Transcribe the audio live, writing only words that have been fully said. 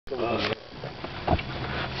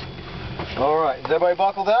All right, is everybody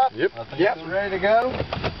buckled up? Yep. Yep. Ready to go?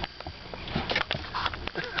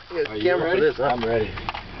 Are you ready? For this, huh? I'm ready.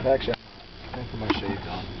 Actually, I'm going to put my shades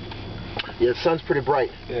on. Yeah, the sun's pretty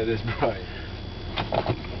bright. Yeah, it is bright.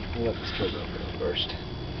 We'll let this turbo go first.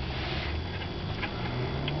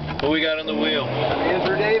 What we got on the wheel?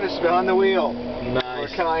 Andrew Davis behind the wheel.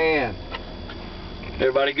 Nice. For Cayenne.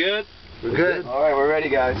 Everybody good? We're good. All right, we're ready,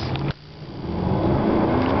 guys.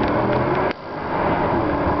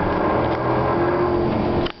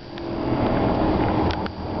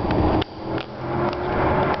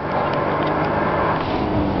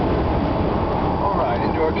 All right,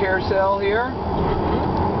 into our carousel here.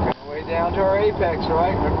 Going way down to our apex,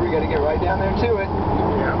 right? Remember, we got to get right down there to it.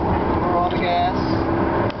 Yeah. We're on the gas.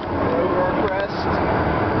 Over our crest.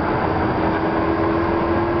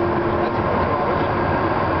 That's my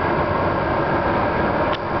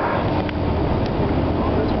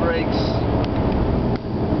those brakes.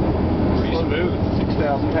 Pretty smooth.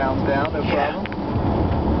 6,000 pounds down, no problem.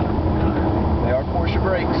 They are Porsche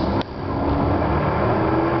brakes.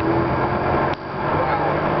 Wow.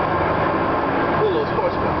 Cool little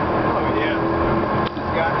sports car. Oh yeah.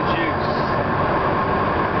 It's got the juice.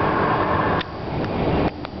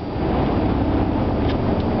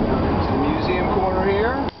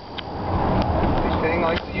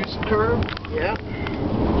 Likes to use some curb. Yeah.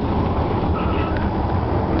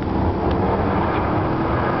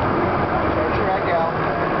 Start your rack out.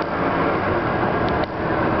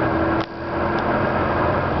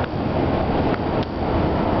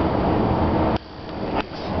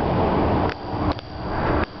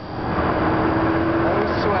 No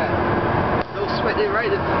sweat. No sweat in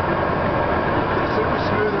right. It's a super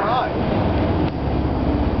smooth ride.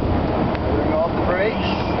 Putting off the brakes.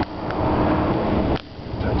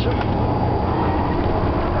 Touch them.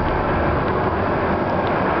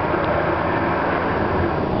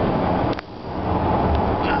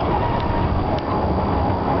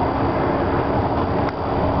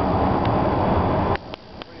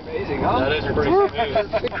 Pretty amazing, huh? That is pretty smooth.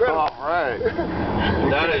 That's incredible. All right.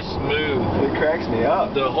 That is smooth. It cracks me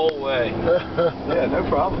up. The whole way. Yeah, no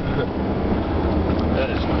problem. That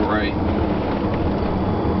is great.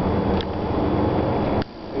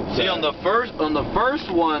 See, on the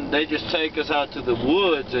first one, they just take us out to the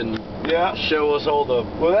woods and show us all the...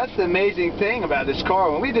 Well, that's the amazing thing about this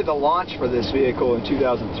car. When we did the launch for this vehicle in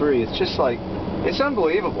 2003, it's just like, it's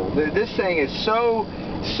unbelievable. This thing is so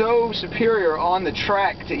superior on the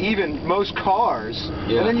track to even most cars.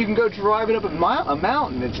 Yeah. And then you can go drive it up a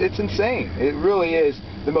mountain. It's insane. It really is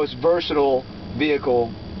the most versatile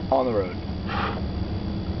vehicle on the road.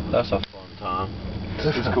 That's a fun time.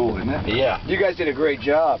 It's cool, isn't it? Yeah. You guys did a great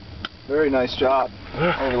job. Very nice job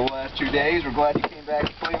over the last 2 days. We're glad you came back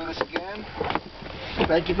to play with us again.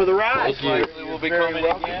 Thank you for the ride. Most likely we'll be coming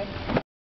again.